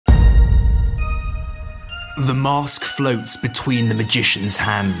The mask floats between the magician's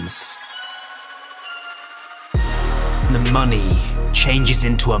hands. The money changes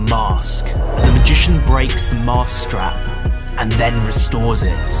into a mask. The magician breaks the mask strap and then restores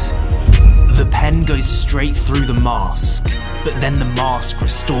it. The pen goes straight through the mask, but then the mask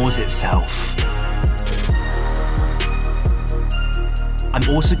restores itself. I'm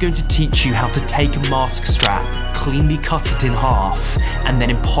also going to teach you how to take a mask strap, cleanly cut it in half, and then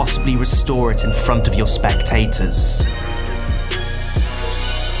impossibly restore it in front of your spectators.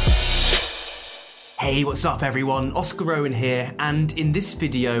 Hey, what's up everyone? Oscar Owen here, and in this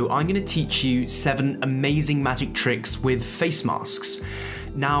video I'm going to teach you 7 amazing magic tricks with face masks.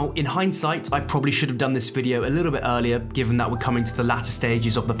 Now, in hindsight, I probably should have done this video a little bit earlier, given that we're coming to the latter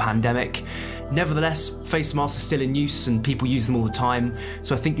stages of the pandemic. Nevertheless, face masks are still in use and people use them all the time,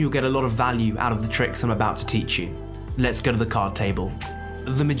 so I think you'll get a lot of value out of the tricks I'm about to teach you. Let's go to the card table.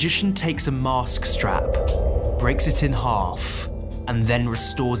 The magician takes a mask strap, breaks it in half, and then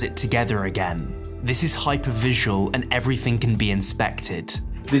restores it together again. This is hypervisual and everything can be inspected.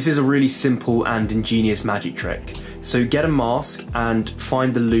 This is a really simple and ingenious magic trick. So get a mask and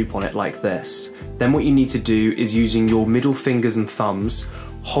find the loop on it like this. Then what you need to do is, using your middle fingers and thumbs,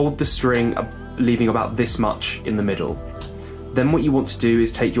 hold the string leaving about this much in the middle. Then what you want to do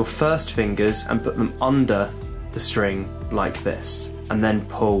is take your first fingers and put them under the string like this, and then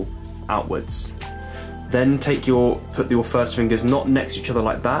pull outwards. Then put your first fingers not next to each other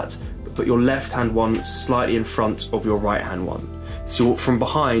like that, but put your left hand one slightly in front of your right hand one. So from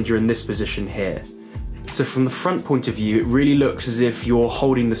behind, you're in this position here. So from the front point of view, it really looks as if you're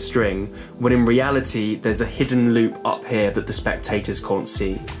holding the string, when in reality, there's a hidden loop up here that the spectators can't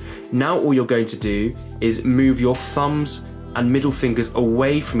see. Now all you're going to do is move your thumbs and middle fingers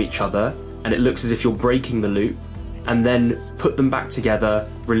away from each other, and it looks as if you're breaking the loop, and then put them back together,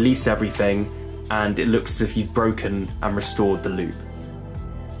 release everything, and it looks as if you've broken and restored the loop.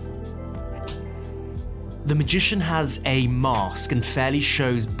 The magician has a mask and fairly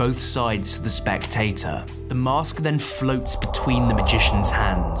shows both sides to the spectator. The mask then floats between the magician's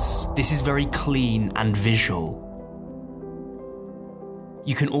hands. This is very clean and visual.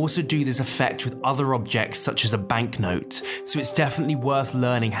 You can also do this effect with other objects such as a banknote, so it's definitely worth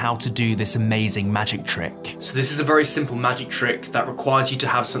learning how to do this amazing magic trick. So this is a very simple magic trick that requires you to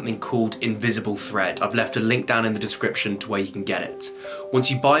have something called invisible thread. I've left a link down in the description to where you can get it.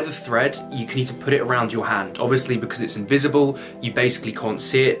 Once you buy the thread, you need to put it around your hand. Obviously, because it's invisible, you basically can't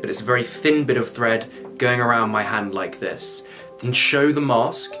see it, but it's a very thin bit of thread going around my hand like this. Then show the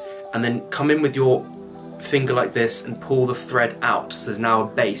mask, and then come in with your finger like this and pull the thread out. So there's now a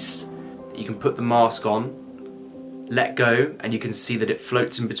base that you can put the mask on, let go, and you can see that it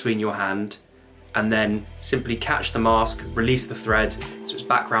floats in between your hand, and then simply catch the mask, release the thread so it's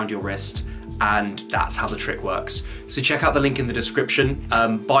back around your wrist, and that's how the trick works. So check out the link in the description,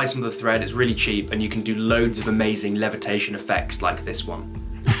 buy some of the thread, it's really cheap, and you can do loads of amazing levitation effects like this one.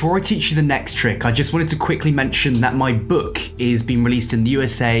 Before I teach you the next trick, I just wanted to quickly mention that my book is being released in the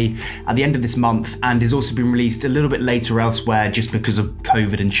USA at the end of this month, and is also being released a little bit later elsewhere just because of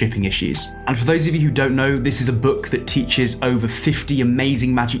COVID and shipping issues. And for those of you who don't know, this is a book that teaches over 50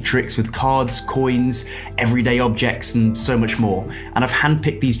 amazing magic tricks with cards, coins, everyday objects, and so much more. And I've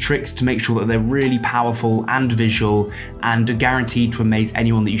handpicked these tricks to make sure that they're really powerful and visual, and are guaranteed to amaze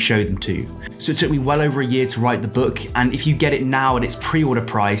anyone that you show them to. So it took me well over a year to write the book, and if you get it now at its pre-order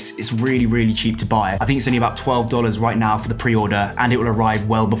price, it's really cheap to buy. I think it's only about $12 right now for the pre-order, and it will arrive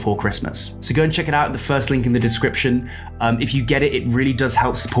well before Christmas. So go and check it out at the first link in the description. If you get it, it really does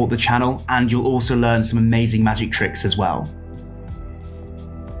help support the channel, and you'll also learn some amazing magic tricks as well.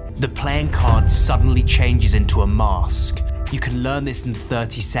 The playing card suddenly changes into a mask. You can learn this in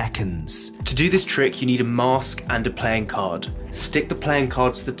 30 seconds. To do this trick, you need a mask and a playing card. Stick the playing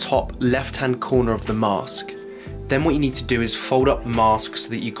card to the top left-hand corner of the mask. Then what you need to do is fold up the mask so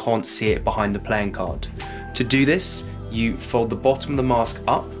that you can't see it behind the playing card. To do this, you fold the bottom of the mask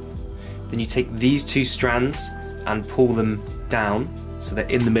up, then you take these 2 strands and pull them down so they're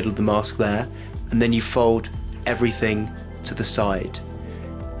in the middle of the mask there, and then you fold everything to the side.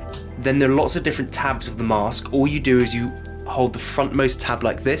 Then there are lots of different tabs of the mask. All you do is you hold the frontmost tab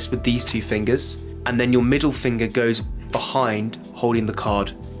like this with these 2 fingers, and then your middle finger goes behind, holding the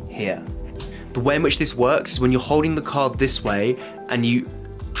card here. The way in which this works is when you're holding the card this way and you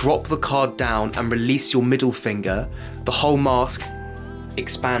drop the card down and release your middle finger, the whole mask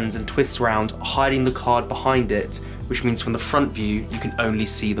expands and twists around, hiding the card behind it, which means from the front view you can only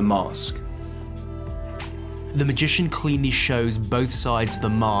see the mask. The magician cleanly shows both sides of the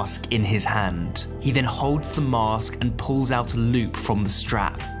mask in his hand. He then holds the mask and pulls out a loop from the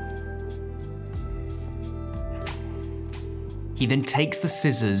strap. He then takes the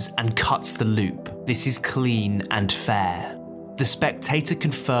scissors and cuts the loop. This is clean and fair. The spectator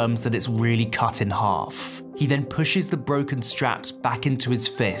confirms that it's really cut in half. He then pushes the broken straps back into his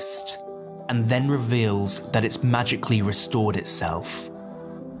fist and then reveals that it's magically restored itself.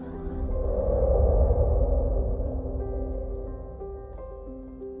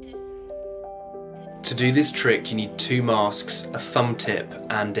 To do this trick, you need 2 masks, a thumb tip,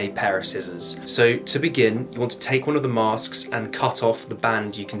 and a pair of scissors. So to begin, you want to take one of the masks and cut off the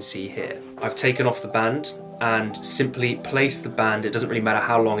band you can see here. I've taken off the band and simply place the band, it doesn't really matter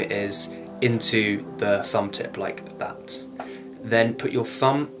how long it is, into the thumb tip like that. Then put your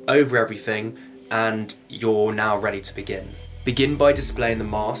thumb over everything and you're now ready to begin. Begin by displaying the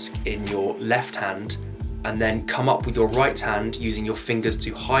mask in your left hand and then come up with your right hand using your fingers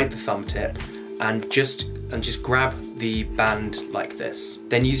to hide the thumb tip and just grab the band like this.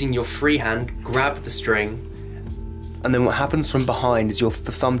 Then using your free hand, grab the string, and then what happens from behind is the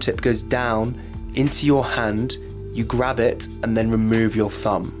thumb tip goes down into your hand, you grab it and then remove your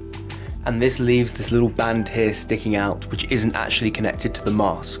thumb. And this leaves this little band here sticking out, which isn't actually connected to the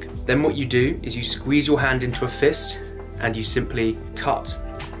mask. Then what you do is you squeeze your hand into a fist and you simply cut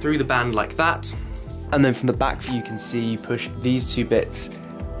through the band like that. And then from the back view you can see you push these 2 bits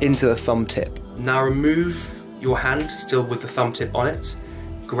into the thumb tip. Now remove your hand, still with the thumb tip on it,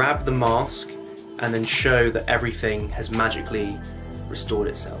 grab the mask, and then show that everything has magically restored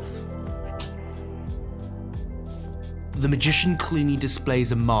itself. The magician cleanly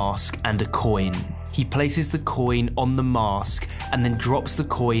displays a mask and a coin. He places the coin on the mask and then drops the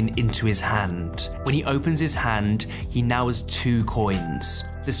coin into his hand. When he opens his hand, he now has 2 coins.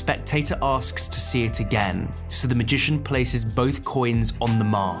 The spectator asks to see it again, so the magician places both coins on the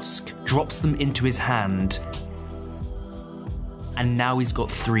mask, drops them into his hand, and now he's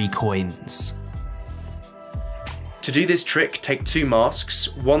got 3 coins. To do this trick, take 2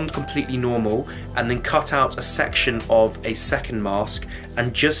 masks, one completely normal, and then cut out a section of a second mask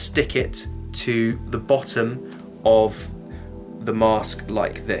and just stick it to the bottom of the mask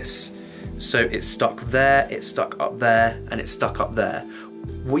like this. So it's stuck there, it's stuck up there, and it's stuck up there.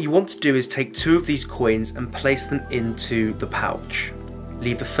 What you want to do is take 2 of these coins and place them into the pouch.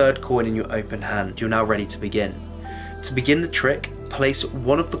 Leave the 3rd coin in your open hand. You're now ready to begin. To begin the trick, place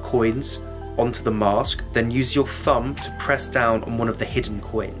one of the coins onto the mask, then use your thumb to press down on one of the hidden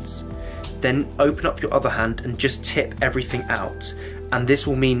coins. Then open up your other hand and just tip everything out, and this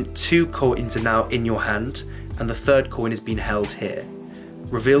will mean 2 coins are now in your hand and the 3rd coin has been held here.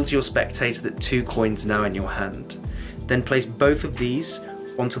 Reveal to your spectator that 2 coins are now in your hand. Then place both of these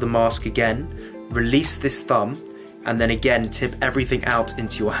onto the mask again, release this thumb, and then again tip everything out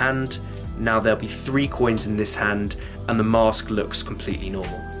into your hand. Now there'll be 3 coins in this hand and the mask looks completely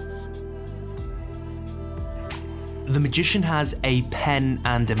normal. The magician has a pen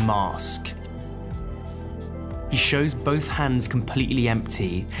and a mask. He shows both hands completely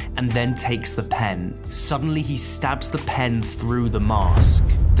empty and then takes the pen. Suddenly he stabs the pen through the mask.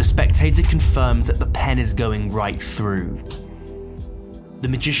 The spectator confirms that the pen is going right through. The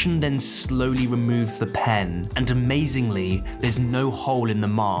magician then slowly removes the pen, and amazingly, there's no hole in the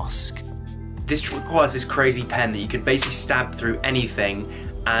mask. This requires this crazy pen that you can basically stab through anything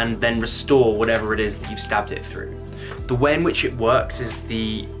and then restore whatever it is that you've stabbed it through. The way in which it works is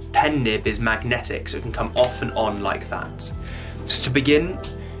the pen nib is magnetic, so it can come off and on like that. Just to begin,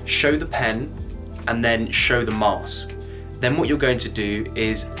 show the pen and then show the mask. Then what you're going to do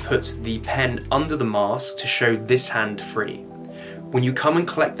is put the pen under the mask to show this hand free. When you come and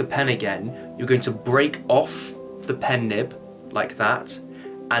collect the pen again, you're going to break off the pen nib like that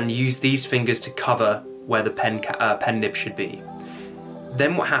and use these fingers to cover where the pen nib should be.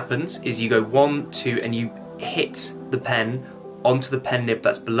 Then what happens is you go 1, 2 and you hit the pen onto the pen nib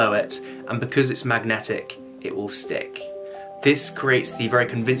that's below it, and because it's magnetic, it will stick. This creates the very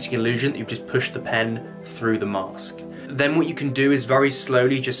convincing illusion that you've just pushed the pen through the mask. Then what you can do is very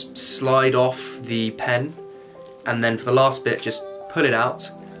slowly just slide off the pen, and then for the last bit just pull it out.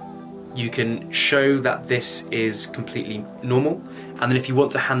 You can show that this is completely normal, and then if you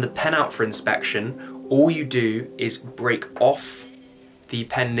want to hand the pen out for inspection, all you do is break off the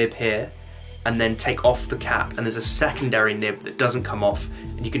pen nib here and then take off the cap, and there's a secondary nib that doesn't come off,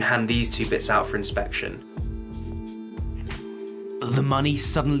 and you can hand these 2 bits out for inspection. The money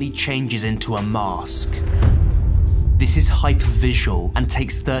suddenly changes into a mask. This is hypervisual and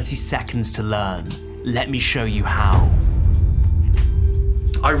takes 30 seconds to learn. Let me show you how.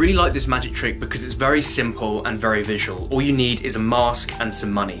 I really like this magic trick because it's very simple and very visual. All you need is a mask and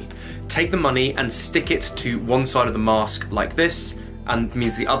some money. Take the money and stick it to one side of the mask like this, and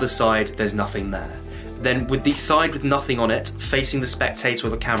means the other side there's nothing there. Then with the side with nothing on it, facing the spectator or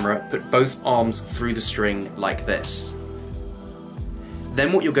the camera, put both arms through the string like this.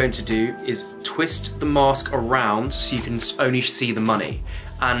 Then what you're going to do is twist the mask around so you can only see the money.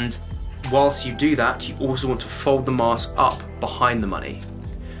 And whilst you do that, you also want to fold the mask up behind the money.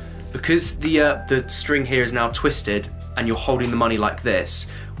 Because the string here is now twisted and you're holding the money like this,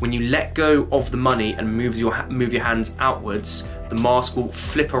 when you let go of the money and move your hands outwards, the mask will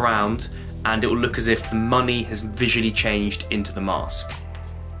flip around and it will look as if the money has visually changed into the mask.